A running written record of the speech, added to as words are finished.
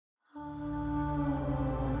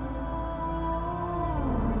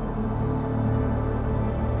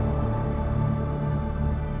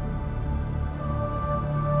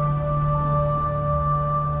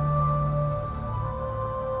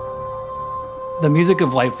The music of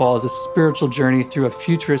Lightfall is a spiritual journey through a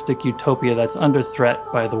futuristic utopia that's under threat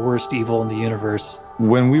by the worst evil in the universe.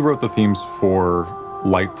 When we wrote the themes for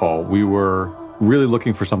Lightfall, we were really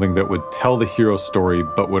looking for something that would tell the hero story,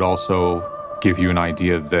 but would also give you an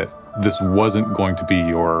idea that this wasn't going to be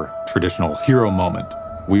your traditional hero moment.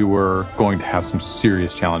 We were going to have some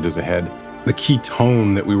serious challenges ahead. The key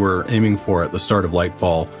tone that we were aiming for at the start of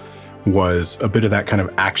Lightfall was a bit of that kind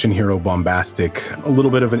of action hero bombastic, a little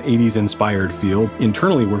bit of an 80s inspired feel.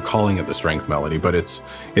 Internally, we're calling it the strength melody, but it's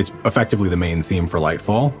effectively the main theme for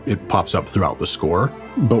Lightfall. It pops up throughout the score,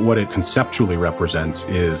 but what it conceptually represents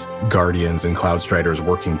is Guardians and Cloudstriders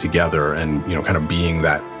working together and, kind of being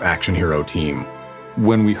that action hero team.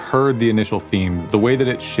 When we heard the initial theme, the way that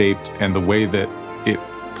it shaped and the way that it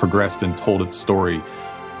progressed and told its story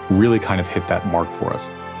really kind of hit that mark for us.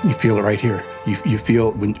 You feel it right here. You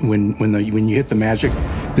feel when you hit the magic,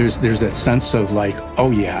 there's that sense of like, oh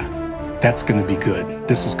yeah, that's going to be good.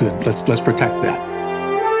 This is good. Let's protect that.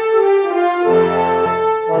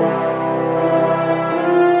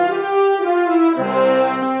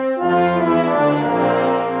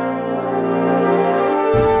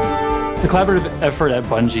 The collaborative effort at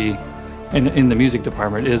Bungie and in the music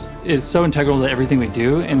department is so integral to everything we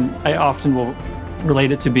do, and I often will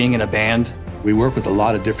relate it to being in a band. We work with a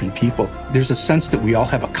lot of different people. There's a sense that we all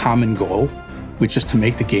have a common goal, which is to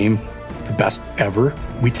make the game the best ever.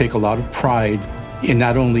 We take a lot of pride in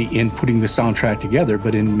not only in putting the soundtrack together,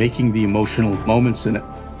 but in making the emotional moments in it.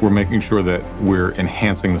 We're making sure that we're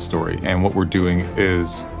enhancing the story, and what we're doing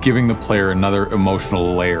is giving the player another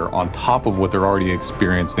emotional layer on top of what they're already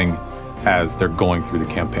experiencing as they're going through the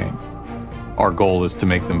campaign. Our goal is to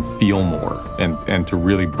make them feel more and to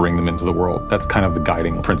really bring them into the world. That's kind of the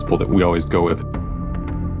guiding principle that we always go with.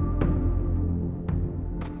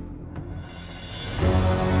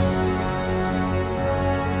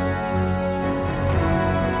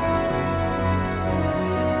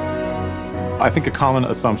 I think a common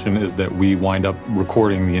assumption is that we wind up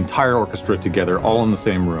recording the entire orchestra together, all in the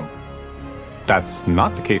same room. That's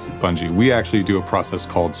not the case at Bungie. We actually do a process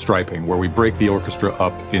called striping, where we break the orchestra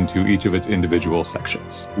up into each of its individual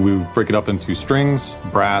sections. We break it up into strings,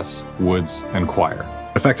 brass, woods, and choir.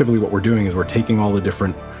 Effectively, what we're doing is we're taking all the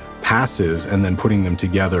different passes and then putting them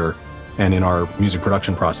together, and in our music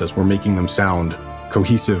production process, we're making them sound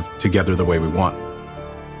cohesive together the way we want.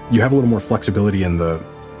 You have a little more flexibility in the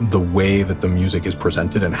way that the music is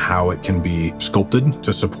presented and how it can be sculpted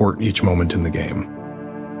to support each moment in the game.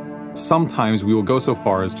 Sometimes we will go so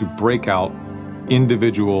far as to break out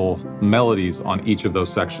individual melodies on each of those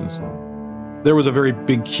sections. There was a very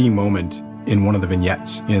big key moment in one of the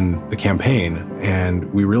vignettes in the campaign, and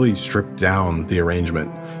we really stripped down the arrangement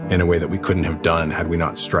in a way that we couldn't have done had we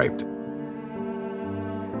not striped.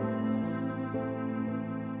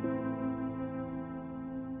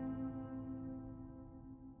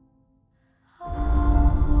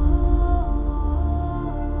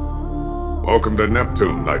 Welcome to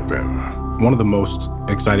Neptune, Nightbearer. One of the most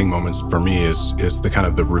exciting moments for me is the kind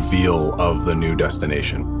of the reveal of the new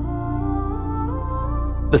destination.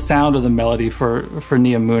 The sound of the melody for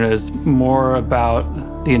Neomuna is more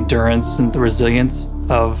about the endurance and the resilience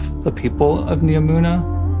of the people of Neomuna.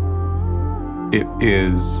 It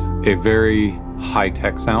is a very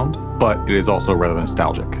high-tech sound, but it is also rather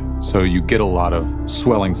nostalgic. So you get a lot of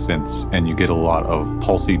swelling synths and you get a lot of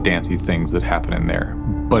pulsy, dancey things that happen in there.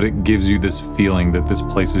 But it gives you this feeling that this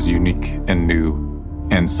place is unique and new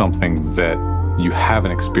and something that you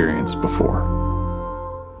haven't experienced before.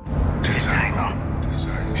 Disciple,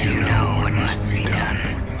 you know what must be done.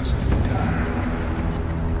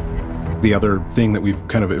 The other thing that we've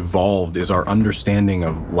kind of evolved is our understanding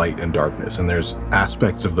of light and darkness, and there's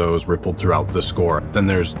aspects of those rippled throughout the score. Then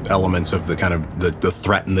there's elements of the kind of the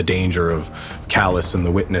threat and the danger of Callus and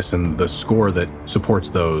the Witness, and the score that supports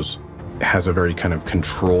those has a very kind of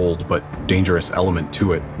controlled but dangerous element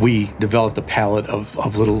to it. We developed a palette of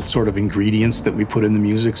little sort of ingredients that we put in the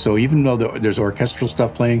music. So even though there's orchestral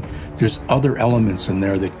stuff playing, there's other elements in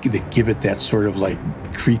there that give it that sort of like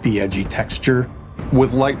creepy, edgy texture.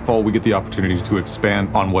 With Lightfall, we get the opportunity to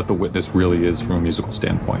expand on what the Witness really is from a musical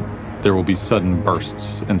standpoint. There will be sudden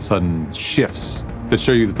bursts and sudden shifts that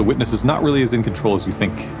show you that the Witness is not really as in control as you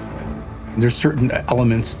think. There's certain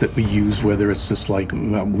elements that we use, whether it's just like,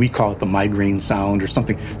 we call it the migraine sound or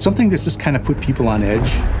something that's just kind of put people on edge.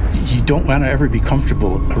 You don't want to ever be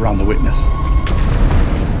comfortable around the Witness.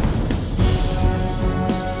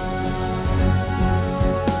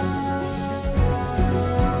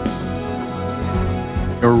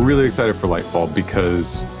 We're really excited for Lightfall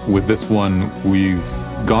because with this one, we've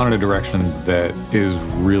gone in a direction that is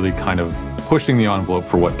really kind of pushing the envelope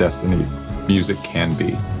for what Destiny music can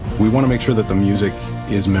be. We want to make sure that the music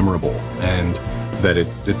is memorable and that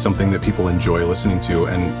it's something that people enjoy listening to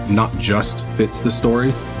and not just fits the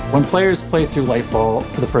story. When players play through Lightfall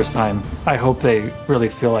for the first time, I hope they really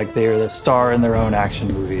feel like they are the star in their own action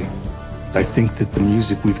movie. I think that the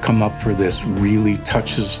music we've come up for this really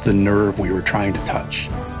touches the nerve we were trying to touch.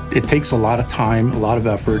 It takes a lot of time, a lot of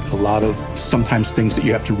effort, a lot of sometimes things that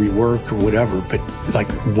you have to rework or whatever, but like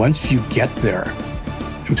once you get there,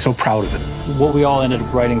 I'm so proud of it. What we all ended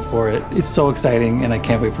up writing for it, it's so exciting, and I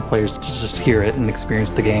can't wait for players to just hear it and experience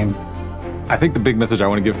the game. I think the big message I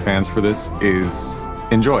want to give fans for this is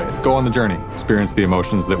enjoy it. Go on the journey. Experience the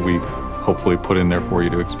emotions that we hopefully put in there for you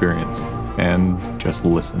to experience. And just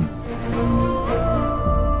listen.